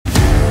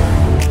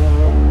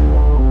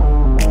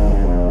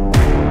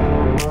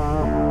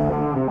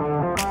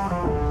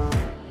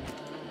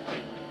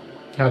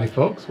Howdy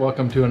folks,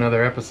 welcome to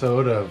another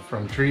episode of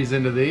From Trees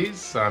Into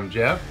These. I'm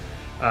Jeff.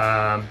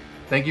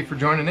 Thank you for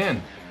joining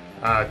in.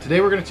 Today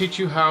we're going to teach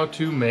you how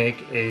to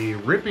make a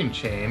ripping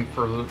chain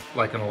for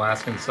like an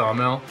Alaskan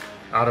sawmill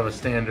out of a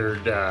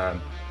standard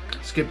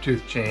skip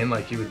tooth chain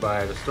like you would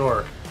buy at a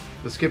store.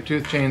 The skip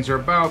tooth chains are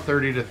about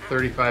 30 to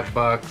 35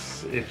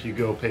 bucks if you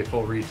go pay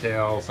full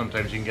retail.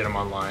 Sometimes you can get them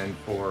online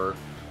for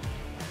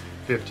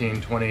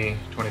 15, 20,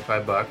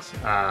 25 bucks.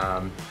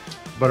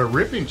 But a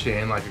ripping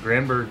chain, like a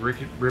Granberg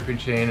ripping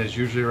chain, is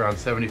usually around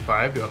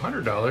 $75 to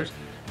 $100.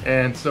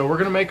 And so we're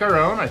gonna make our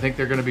own. I think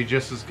they're gonna be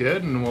just as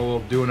good, and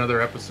we'll do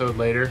another episode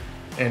later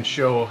and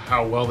show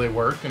how well they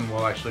work, and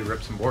we'll actually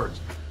rip some boards.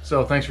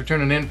 So thanks for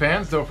tuning in,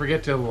 fans. Don't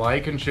forget to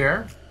like and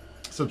share.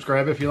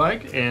 Subscribe if you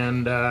like,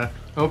 and I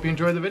hope you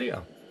enjoy the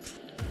video.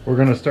 We're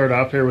gonna start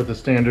off here with the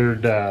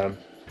standard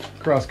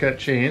crosscut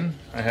chain.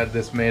 I had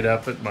this made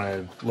up at my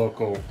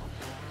local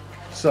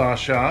saw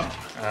shop.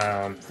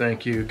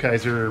 Thank you,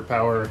 Kaiser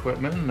Power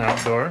Equipment and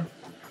Outdoor.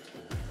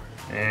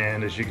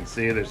 And as you can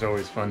see, there's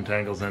always fun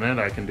tangles in it.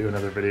 I can do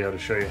another video to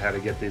show you how to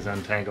get these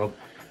untangled.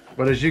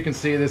 But as you can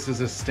see, this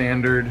is a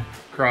standard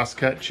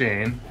crosscut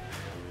chain.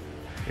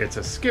 It's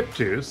a skip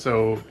tooth,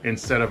 so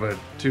instead of a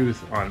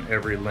tooth on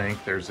every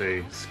length, there's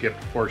a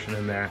skipped portion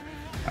in there.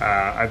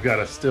 I've got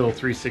a Stihl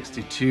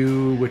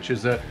 362, which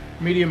is a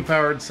medium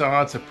powered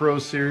saw. It's a Pro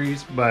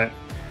Series, but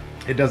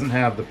it doesn't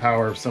have the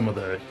power of some of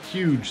the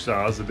huge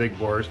saws, the big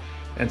bores.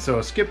 And so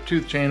a skip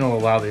tooth chain will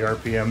allow the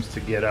RPMs to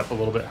get up a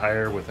little bit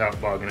higher without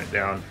bogging it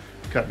down,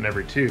 cutting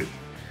every tooth.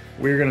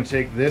 We're going to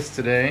take this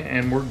today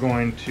and we're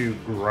going to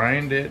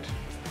grind it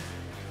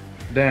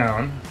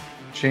down,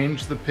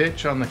 change the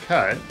pitch on the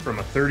cut from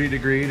a 30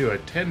 degree to a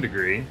 10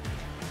 degree,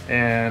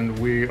 and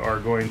we are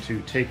going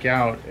to take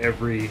out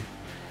every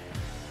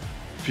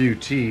few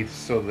teeth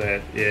so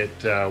that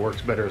it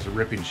works better as a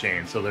ripping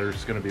chain. So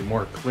there's going to be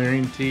more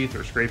clearing teeth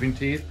or scraping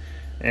teeth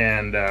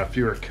and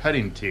fewer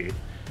cutting teeth.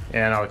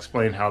 And I'll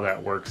explain how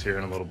that works here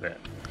in a little bit.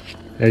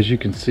 As you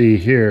can see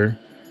here,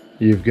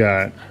 you've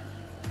got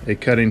a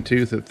cutting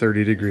tooth at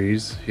 30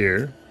 degrees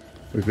here.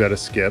 We've got a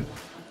skip.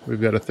 We've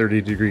got a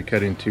 30 degree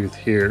cutting tooth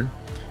here.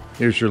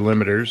 Here's your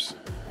limiters.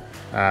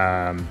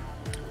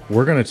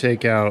 We're going to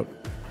take out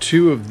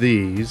two of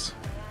these,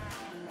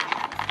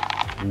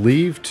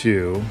 leave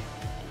two,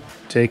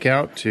 take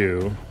out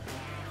two,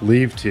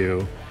 leave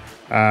two,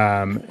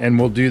 and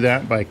we'll do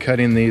that by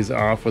cutting these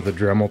off with a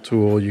Dremel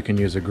tool. You can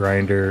use a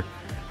grinder.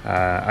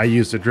 I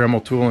used a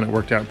Dremel tool and it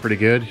worked out pretty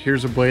good.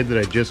 Here's a blade that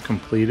I just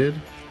completed.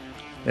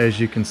 As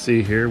you can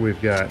see here, we've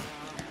got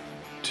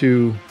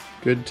two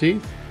good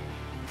teeth.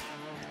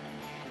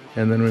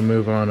 And then we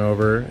move on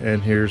over,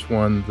 and here's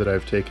one that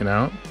I've taken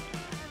out.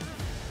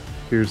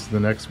 Here's the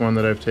next one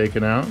that I've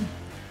taken out.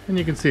 And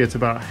you can see it's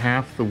about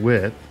half the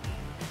width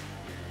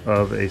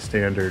of a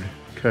standard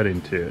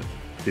cutting tooth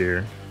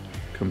here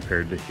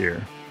compared to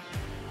here.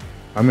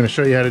 I'm going to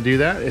show you how to do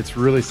that. It's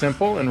really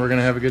simple, and we're going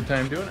to have a good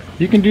time doing it.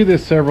 You can do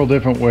this several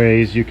different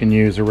ways. You can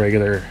use a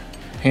regular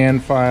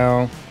hand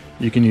file.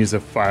 You can use a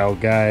file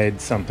guide,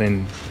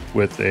 something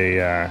with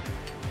a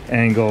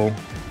angle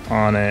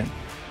on it,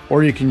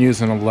 or you can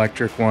use an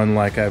electric one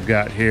like I've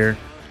got here.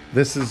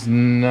 This is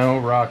no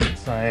rocket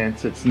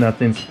science. It's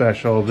nothing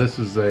special. This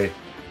is a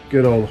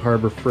good old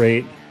Harbor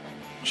Freight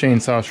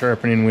chainsaw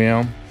sharpening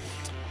wheel.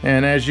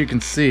 And as you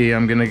can see,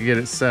 I'm gonna get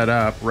it set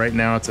up. Right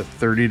now it's a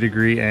 30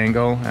 degree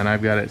angle, and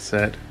I've got it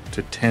set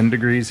to 10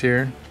 degrees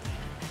here.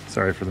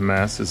 Sorry for the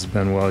mess, this has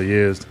been well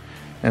used.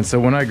 And so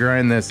when I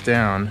grind this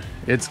down,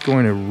 it's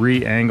going to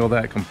re-angle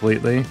that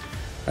completely.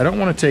 I don't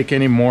wanna take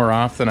any more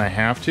off than I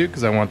have to,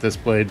 because I want this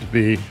blade to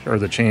be, or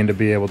the chain to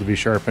be able to be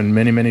sharpened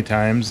many, many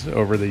times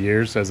over the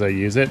years as I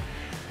use it.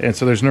 And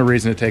so there's no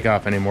reason to take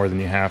off any more than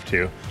you have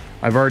to.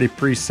 I've already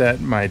preset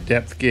my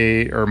depth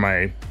gauge, or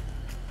my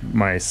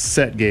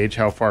set gauge,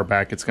 how far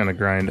back it's going to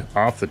grind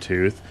off the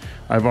tooth.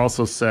 I've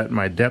also set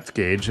my depth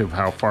gauge of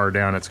how far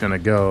down it's going to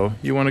go.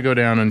 You want to go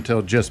down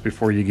until just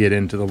before you get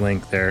into the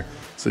link there,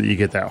 so that you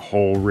get that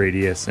whole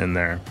radius in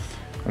there.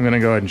 I'm going to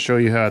go ahead and show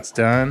you how it's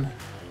done,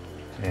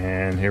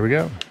 and here we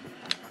go.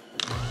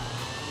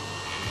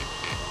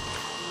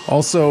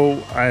 Also,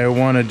 I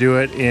want to do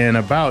it in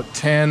about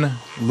 10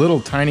 little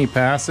tiny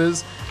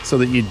passes so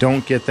that you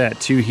don't get that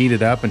too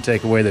heated up and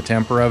take away the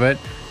temper of it.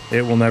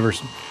 It will never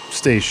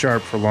stay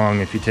sharp for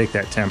long if you take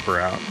that temper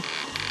out.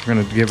 We're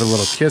going to give it a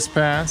little kiss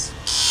pass.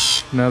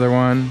 Another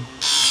one.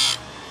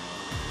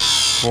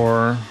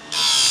 4,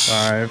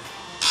 5,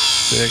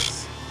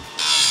 6,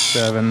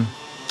 7,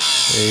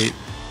 8,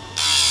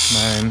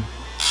 9,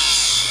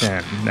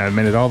 10. Now I've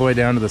made it all the way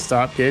down to the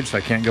stop gauge, so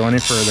I can't go any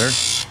further.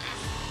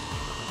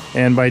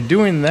 And by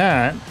doing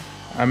that,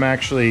 I'm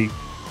actually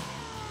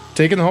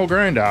taking the whole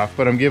grind off,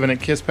 but I'm giving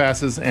it kiss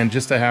passes and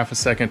just a half a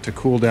second to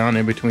cool down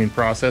in between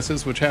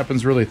processes, which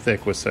happens really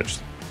thick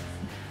with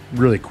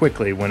really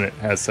quickly when it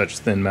has such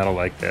thin metal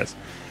like this.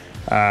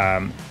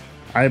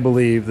 I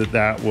believe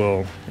that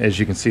will, as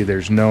you can see,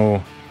 there's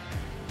no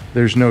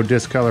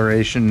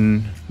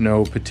discoloration,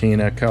 no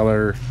patina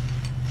color.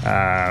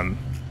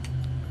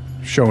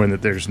 showing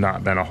that there's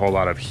not been a whole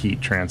lot of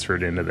heat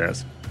transferred into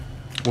this.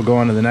 We'll go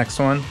on to the next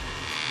one,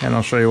 and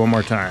I'll show you one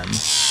more time.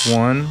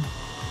 1,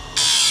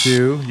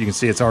 2, you can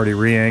see it's already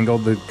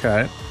re-angled the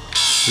cut.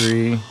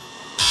 3,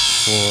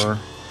 4,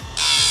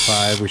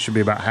 5, we should be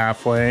about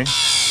halfway.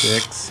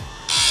 6,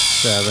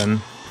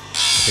 7,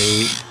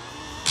 8,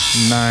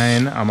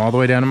 9, I'm all the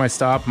way down to my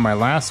stop. My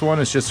last one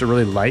is just a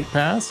really light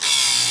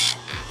pass,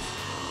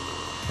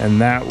 and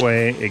that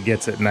way it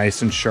gets it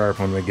nice and sharp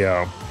when we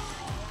go.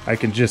 I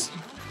can just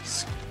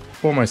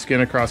pull my skin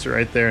across it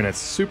right there, and it's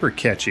super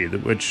catchy,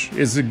 which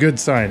is a good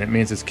sign. It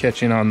means it's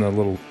catching on the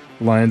little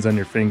lines on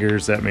your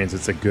fingers. That means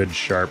it's a good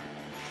sharp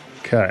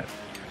cut.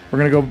 We're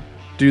gonna go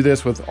do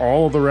this with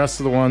all of the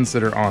rest of the ones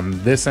that are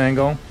on this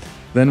angle.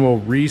 Then we'll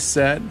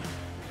reset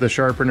the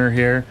sharpener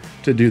here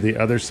to do the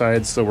other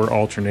side, so we're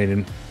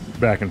alternating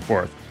back and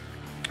forth.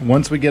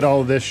 Once we get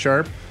all of this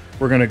sharp,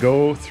 we're gonna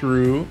go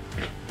through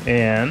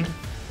and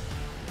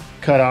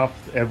cut off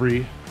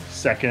every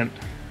second.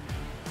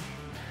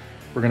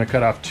 We're going to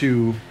cut off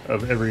 2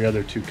 of every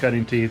other 2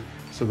 cutting teeth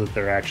so that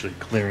they're actually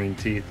clearing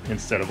teeth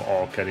instead of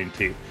all cutting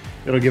teeth.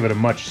 It'll give it a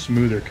much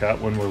smoother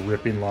cut when we're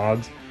ripping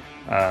logs,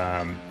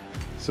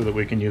 so that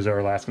we can use our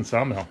Alaskan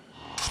Sawmill.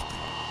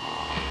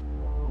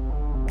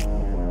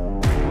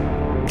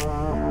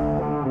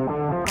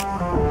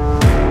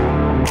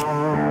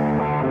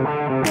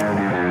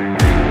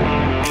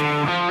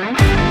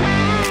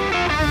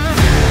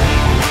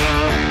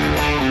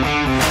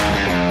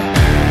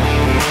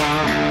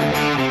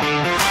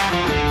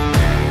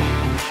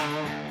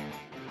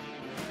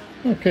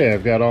 Okay,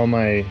 I've got all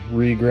my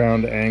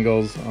reground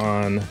angles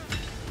on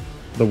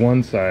the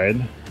one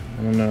side.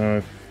 I don't know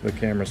if the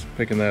camera's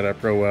picking that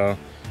up real well.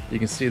 You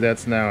can see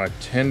that's now a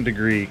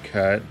 10-degree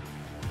cut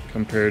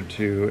compared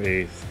to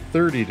a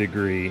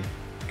 30-degree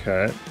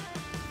cut.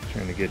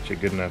 Trying to get you a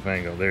good enough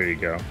angle. There you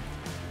go.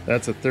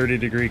 That's a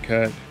 30-degree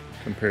cut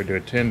compared to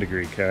a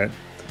 10-degree cut.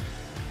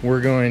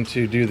 We're going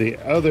to do the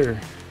other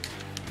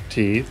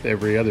teeth,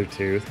 every other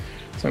tooth.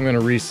 So I'm going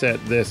to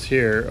reset this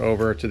here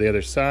over to the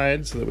other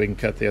side so that we can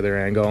cut the other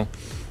angle.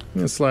 I'm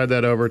going to slide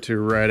that over to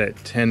right at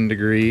 10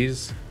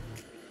 degrees.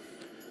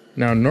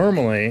 Now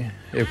normally,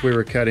 if we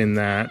were cutting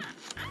that,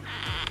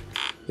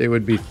 it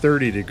would be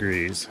 30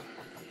 degrees.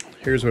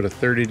 Here's what a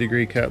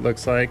 30-degree cut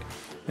looks like.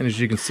 And as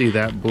you can see,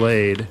 that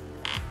blade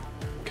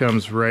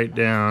comes right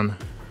down,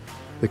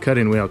 the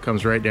cutting wheel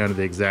comes right down to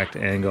the exact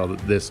angle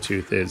that this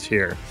tooth is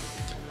here.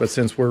 But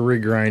since we're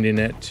regrinding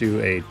it to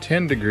a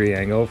 10-degree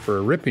angle for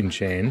a ripping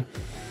chain,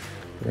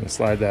 we're going to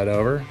slide that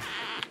over,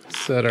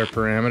 set our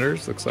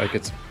parameters. Looks like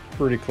it's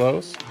pretty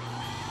close.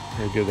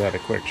 We'll give that a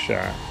quick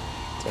shot.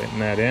 Tighten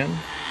that in.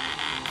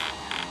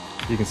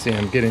 You can see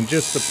I'm getting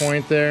just the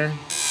point there,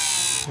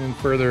 and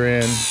further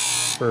in,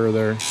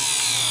 further.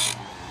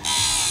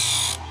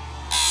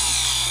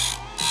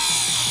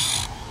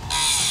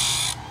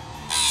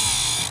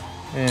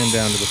 And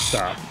down to the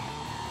stop.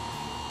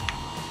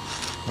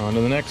 On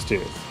to the next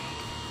tooth.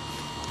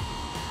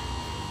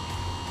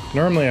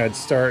 Normally I'd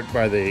start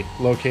by the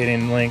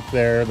locating link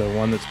there, the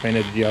one that's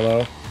painted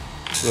yellow,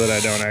 so that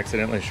I don't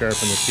accidentally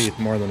sharpen the teeth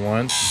more than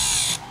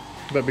once.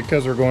 But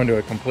because we're going to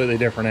a completely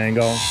different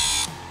angle,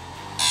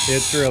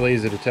 it's real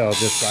easy to tell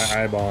just by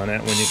eyeballing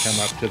it when you come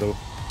up to the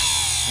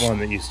one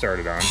that you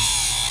started on.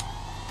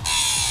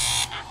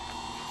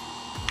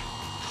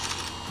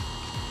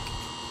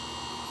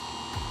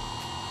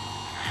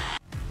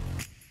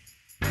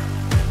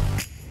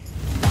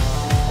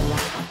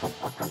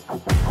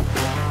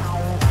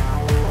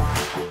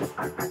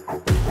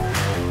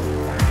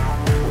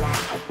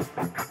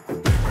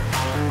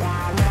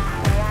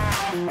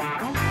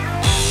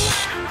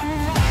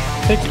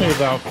 It takes me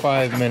about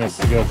 5 minutes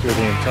to go through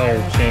the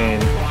entire chain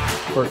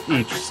for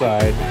each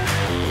side.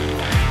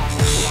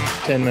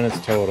 10 minutes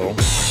total.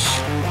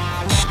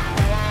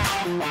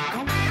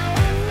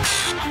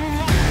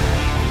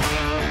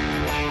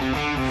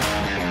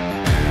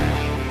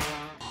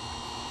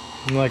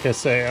 And like I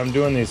say, I'm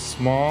doing these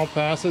small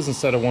passes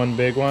instead of one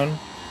big one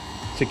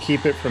to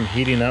keep it from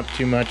heating up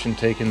too much and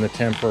taking the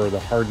temper or the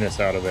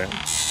hardness out of it.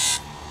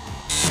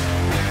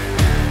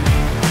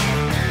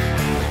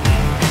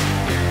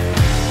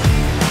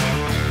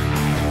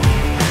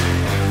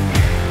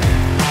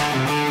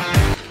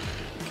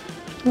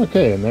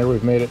 Okay, and there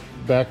we've made it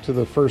back to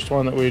the first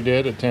one that we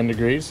did at 10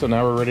 degrees. So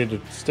now we're ready to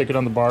stick it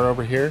on the bar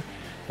over here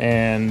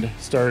and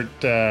start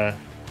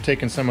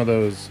taking some of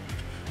those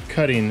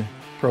cutting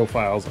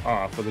profiles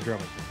off of the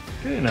Dremel.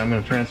 Okay, now I'm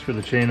going to transfer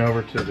the chain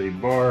over to the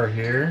bar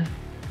here.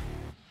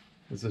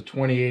 It's a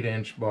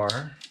 28-inch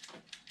bar.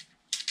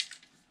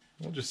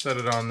 We'll just set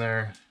it on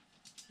there.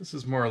 This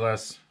is more or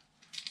less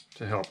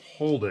to help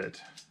hold it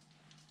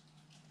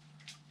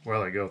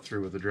while I go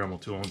through with the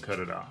Dremel tool and cut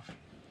it off.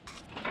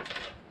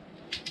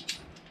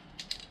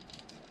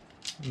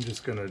 I'm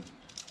just going to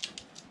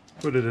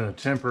put it in a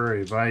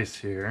temporary vise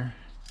here.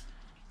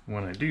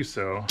 When I do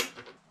so,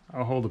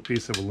 I'll hold a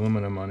piece of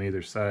aluminum on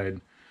either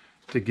side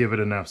to give it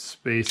enough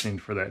spacing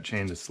for that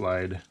chain to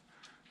slide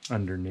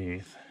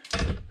underneath.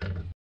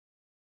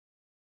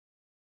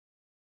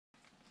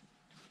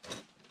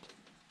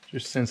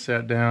 Just cinch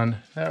that down.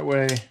 That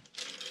way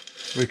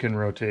we can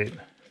rotate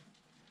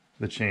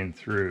the chain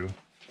through.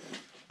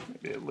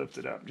 Maybe lift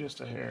it up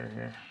just a hair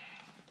here.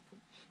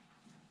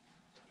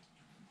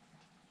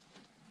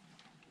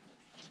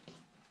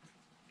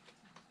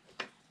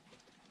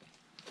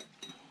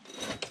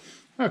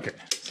 Okay,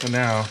 so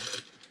now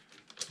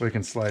we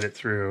can slide it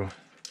through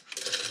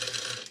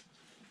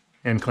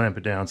and clamp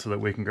it down so that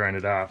we can grind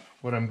it off.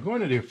 What I'm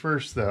going to do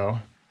first though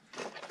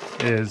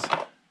is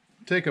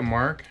take a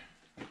mark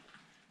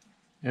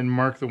and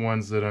mark the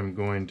ones that I'm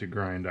going to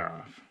grind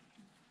off.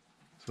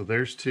 So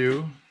there's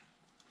 2.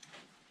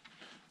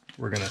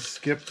 We're going to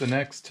skip the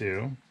next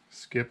 2.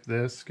 Skip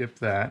this, skip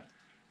that.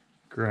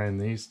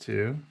 Grind these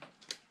 2.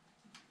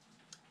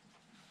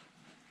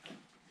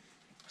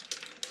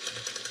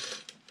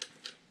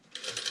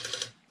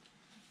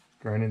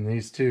 Grinding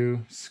these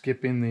 2,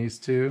 skipping these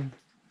 2,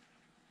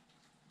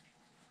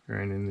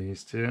 grinding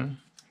these 2.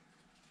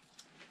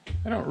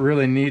 I don't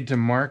really need to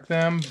mark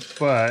them,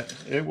 but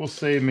it will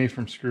save me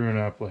from screwing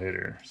up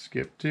later.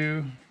 Skip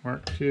 2,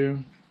 mark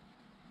 2,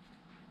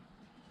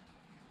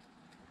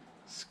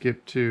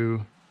 skip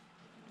 2,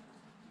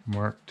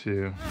 mark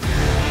 2,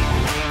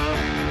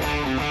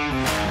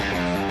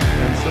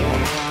 and so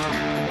on.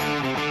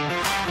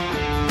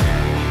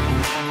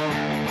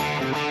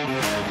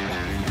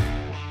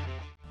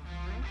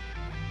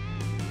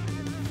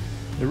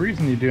 The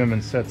reason you do them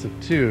in sets of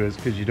 2 is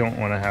because you don't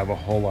want to have a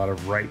whole lot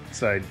of right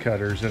side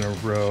cutters in a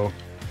row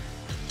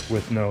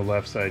with no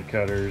left side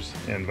cutters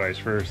and vice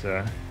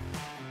versa.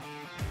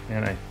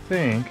 And I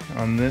think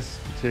on this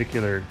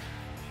particular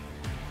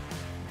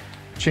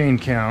chain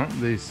count,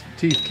 this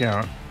teeth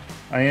count,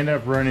 I end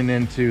up running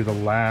into the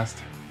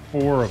last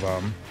 4 of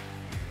them.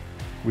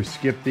 We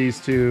skip these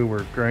 2,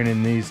 we're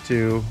grinding these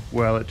 2.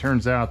 Well, it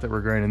turns out that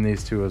we're grinding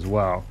these 2 as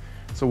well.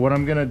 So what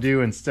I'm going to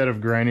do, instead of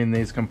grinding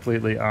these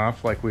completely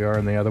off like we are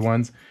in the other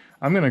ones,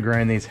 I'm going to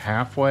grind these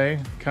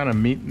halfway, kind of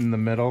meet in the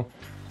middle,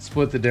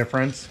 split the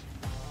difference.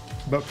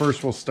 But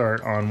first we'll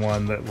start on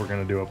one that we're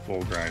going to do a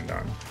full grind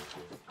on.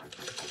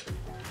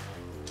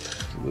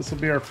 So this will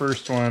be our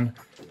first one.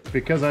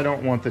 Because I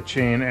don't want the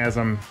chain, as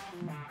I'm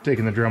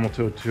taking the Dremel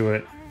tool to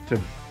it, to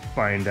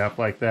bind up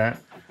like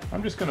that,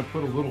 I'm just going to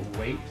put a little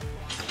weight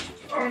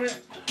on it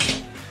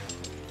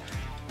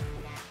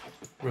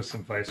with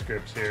some vice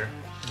grips here,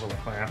 a little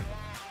clamp,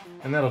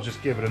 and that'll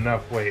just give it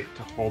enough weight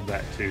to hold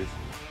that tooth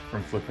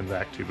from flipping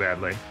back too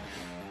badly.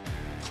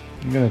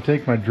 I'm going to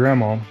take my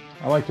Dremel.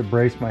 I like to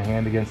brace my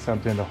hand against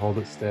something to hold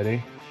it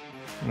steady.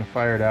 I'm going to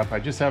fire it up. I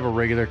just have a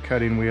regular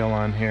cutting wheel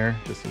on here,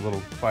 just a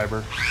little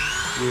fiber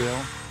wheel.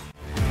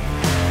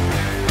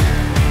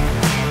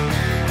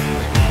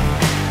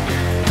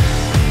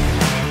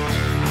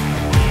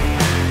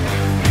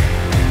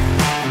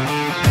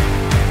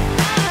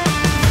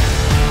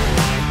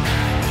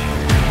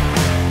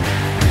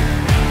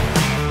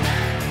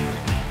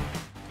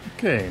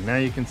 Okay, now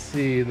you can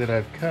see that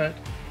I've cut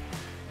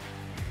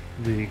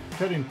the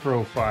cutting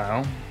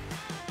profile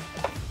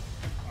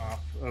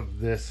off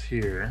of this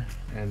here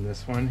and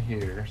this one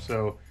here.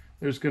 So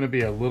there's going to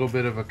be a little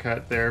bit of a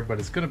cut there, but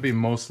it's going to be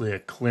mostly a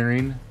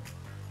clearing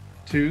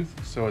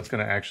tooth. So it's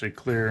going to actually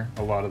clear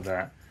a lot of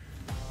that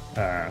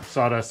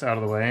sawdust out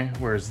of the way.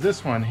 Whereas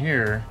this one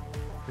here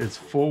is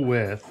full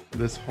width.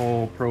 This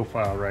whole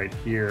profile right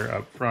here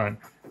up front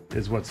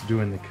is what's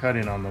doing the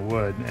cutting on the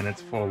wood, and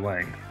it's full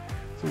length.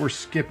 So we're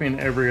skipping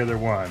every other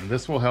one.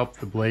 This will help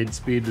the blade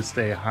speed to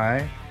stay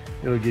high.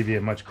 It'll give you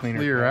a much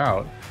clear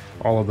out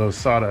all of those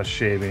sawdust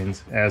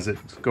shavings as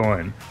it's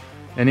going.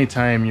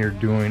 Anytime you're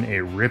doing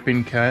a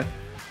ripping cut,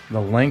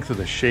 the length of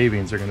the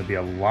shavings are going to be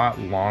a lot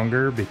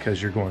longer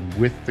because you're going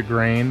with the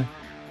grain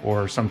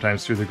or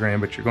sometimes through the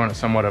grain, but you're going at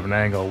somewhat of an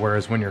angle.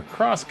 Whereas when you're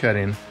cross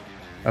cutting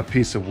a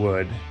piece of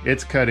wood,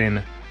 it's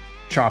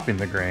chopping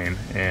the grain,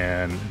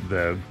 and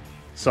the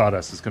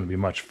sawdust is going to be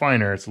much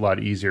finer. It's a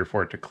lot easier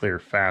for it to clear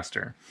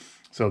faster.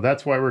 So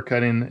that's why we're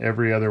cutting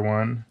every other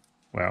one,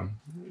 well,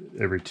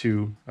 every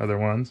 2 other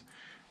ones.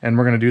 And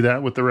we're going to do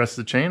that with the rest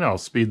of the chain. I'll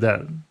speed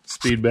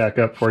back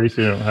up for you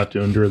so you don't have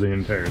to endure the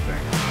entire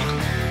thing.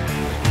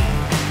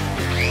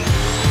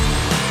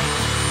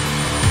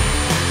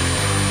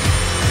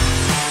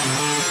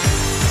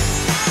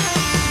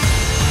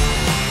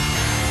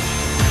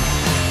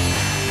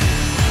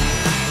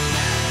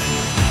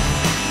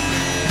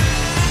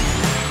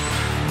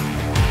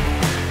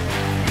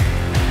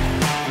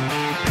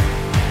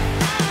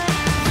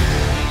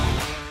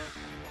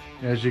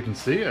 As you can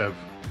see, I've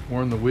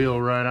worn the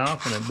wheel right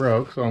off and it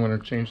broke, so I'm going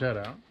to change that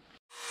out.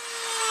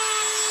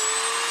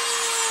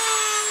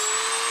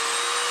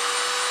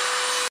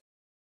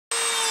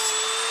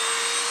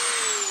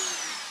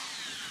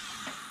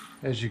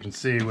 As you can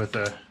see, with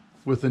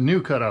a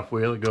new cutoff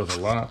wheel, it goes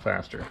a lot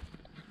faster.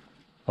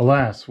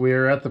 Alas, we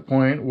are at the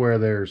point where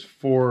there's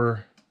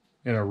 4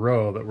 in a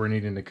row that we're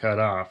needing to cut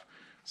off.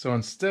 So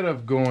instead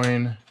of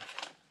going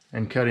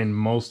and cutting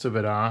most of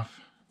it off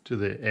to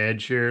the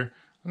edge here,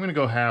 I'm going to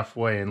go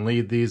halfway and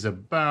leave these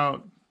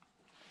about,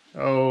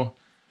 a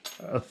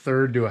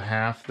third to a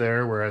half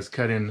there, whereas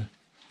cutting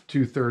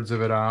 2/3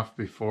 of it off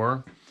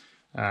before.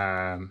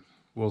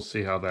 We'll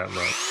see how that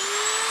looks.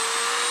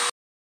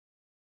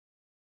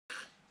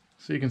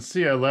 So you can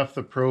see I left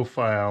the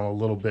profile a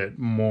little bit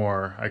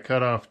more. I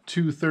cut off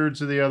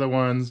 2/3 of the other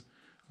ones.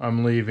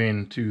 I'm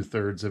leaving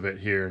 2/3 of it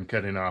here and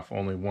cutting off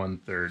only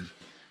 1/3.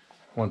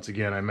 Once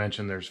again, I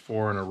mentioned there's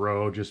 4 in a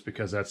row just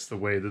because that's the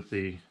way that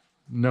the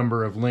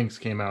number of links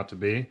came out to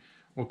be.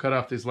 We'll cut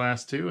off these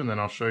last 2 and then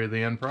I'll show you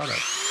the end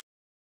product.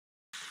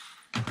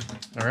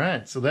 All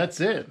right, so that's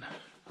it.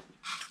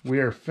 We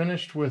are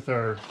finished with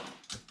our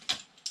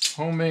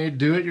homemade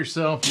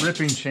do-it-yourself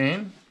ripping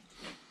chain.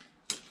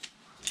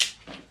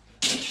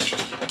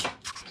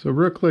 So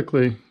real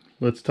quickly,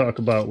 let's talk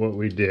about what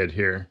we did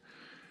here.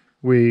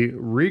 We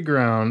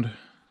reground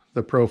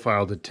the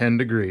profile to 10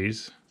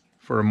 degrees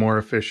for a more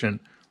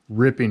efficient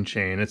ripping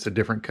chain. It's a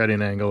different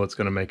cutting angle. It's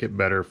going to make it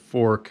better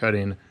for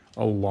cutting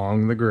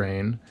along the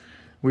grain.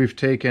 We've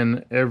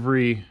taken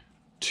every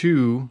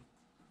 2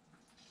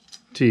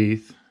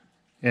 teeth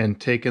and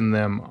taken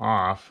them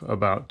off,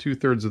 about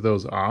 2/3 of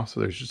those off, so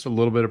there's just a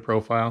little bit of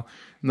profile,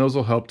 and those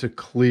will help to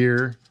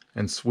clear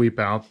and sweep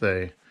out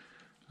the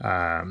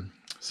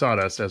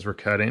sawdust as we're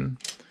cutting.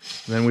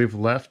 And then we've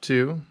left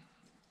 2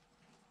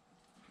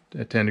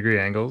 at 10-degree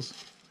angles,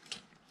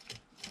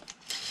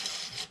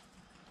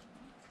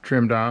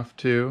 trimmed off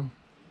 2,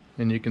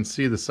 and you can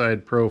see the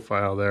side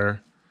profile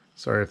there.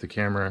 Sorry if the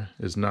camera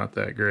is not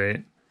that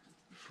great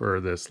for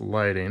this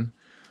lighting,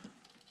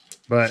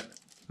 but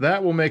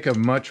that will make a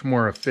much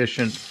more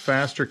efficient,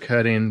 faster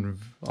cutting,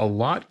 a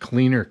lot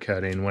cleaner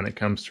cutting when it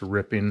comes to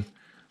ripping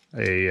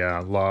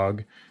a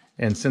log.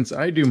 And since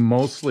I do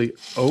mostly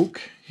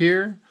oak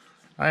here,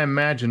 I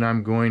imagine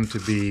I'm going to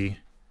be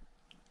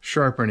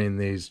sharpening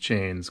these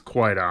chains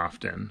quite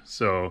often.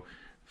 So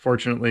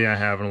fortunately I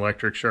have an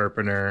electric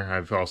sharpener.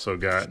 I've also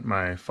got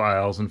my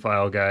files and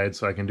file guides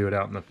so I can do it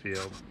out in the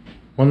field.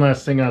 One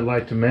last thing I'd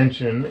like to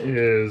mention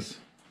is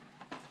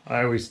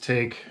I always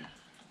take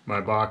my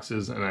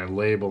boxes and I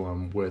label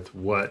them with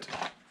what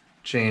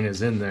chain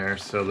is in there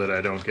so that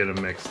I don't get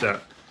them mixed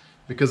up.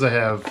 Because I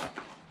have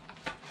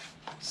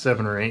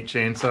 7 or 8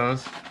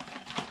 chainsaws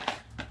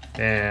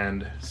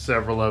and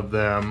several of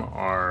them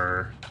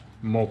are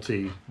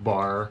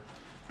multi-bar,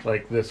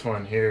 like this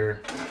one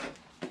here,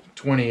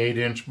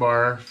 28-inch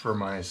bar for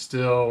my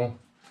still.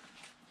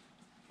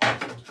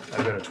 I've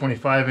got a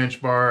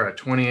 25-inch bar, a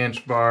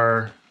 20-inch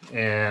bar,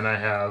 and I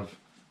have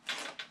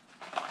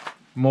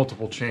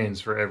multiple chains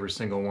for every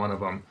single one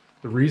of them.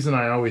 The reason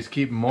I always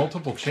keep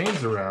multiple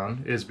chains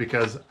around is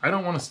because I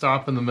don't want to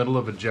stop in the middle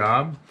of a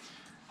job.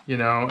 You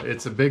know,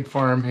 it's a big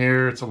farm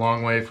here, it's a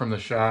long way from the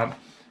shop.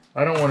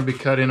 I don't want to be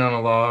cutting on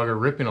a log or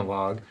ripping a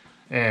log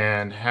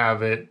and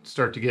have it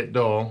start to get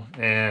dull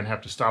and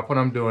have to stop what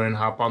I'm doing,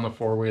 hop on the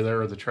four-wheeler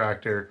or the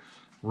tractor,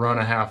 run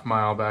a half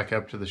mile back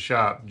up to the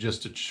shop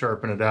just to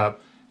sharpen it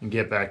up and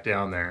get back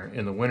down there.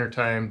 In the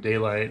wintertime,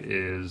 daylight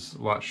is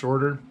a lot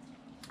shorter.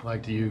 I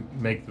like to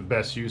make the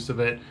best use of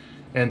it.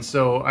 And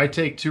so I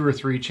take 2 or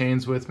 3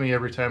 chains with me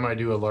every time I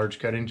do a large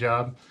cutting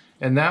job.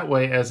 And that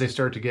way, as they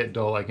start to get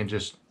dull, I can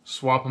just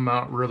swap them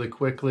out really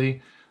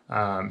quickly.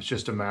 It's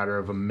just a matter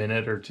of a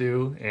minute or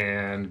 2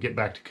 and get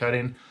back to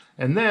cutting.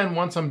 And then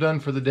once I'm done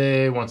for the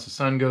day, once the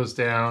sun goes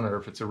down, or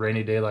if it's a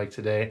rainy day like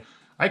today,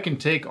 I can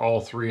take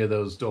all 3 of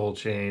those dull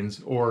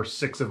chains, or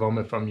 6 of them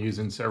if I'm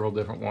using several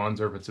different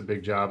ones, or if it's a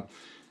big job.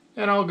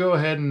 And I'll go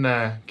ahead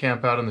and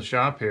camp out in the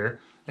shop here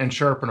and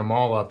sharpen them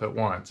all up at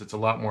once. It's a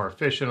lot more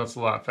efficient, it's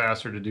a lot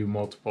faster to do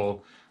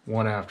multiple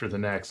one after the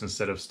next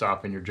instead of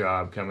stopping your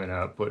job, coming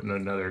up, putting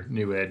another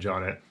new edge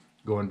on it,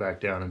 going back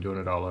down and doing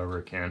it all over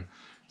again.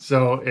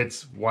 So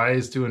it's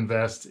wise to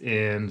invest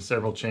in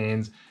several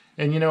chains.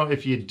 And you know,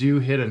 if you do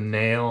hit a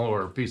nail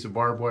or a piece of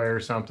barbed wire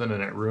or something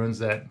and it ruins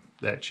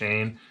that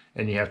chain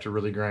and you have to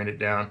really grind it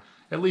down,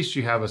 at least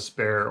you have a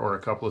spare or a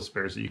couple of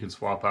spares that you can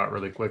swap out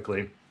really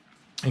quickly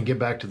and get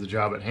back to the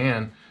job at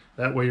hand.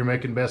 That way you're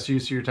making best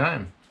use of your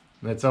time.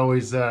 And that's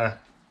always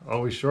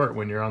short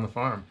when you're on the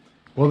farm.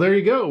 Well, there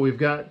you go. We've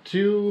got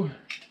 2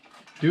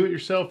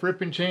 do-it-yourself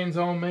ripping chains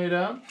all made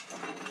up.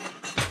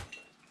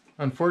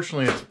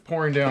 Unfortunately, it's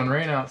pouring down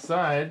rain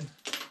outside.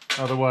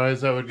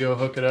 Otherwise, I would go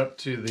hook it up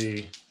to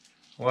the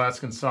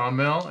Alaskan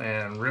Sawmill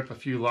and rip a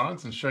few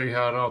logs and show you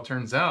how it all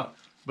turns out.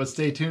 But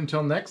stay tuned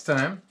till next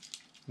time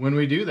when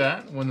we do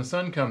that, when the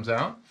sun comes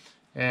out.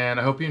 And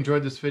I hope you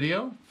enjoyed this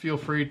video. Feel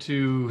free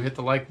to hit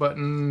the like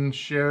button,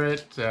 share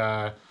it,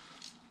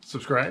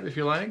 subscribe if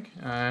you like.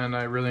 And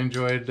I really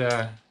enjoyed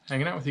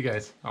hanging out with you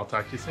guys. I'll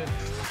talk to you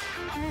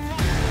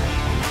soon.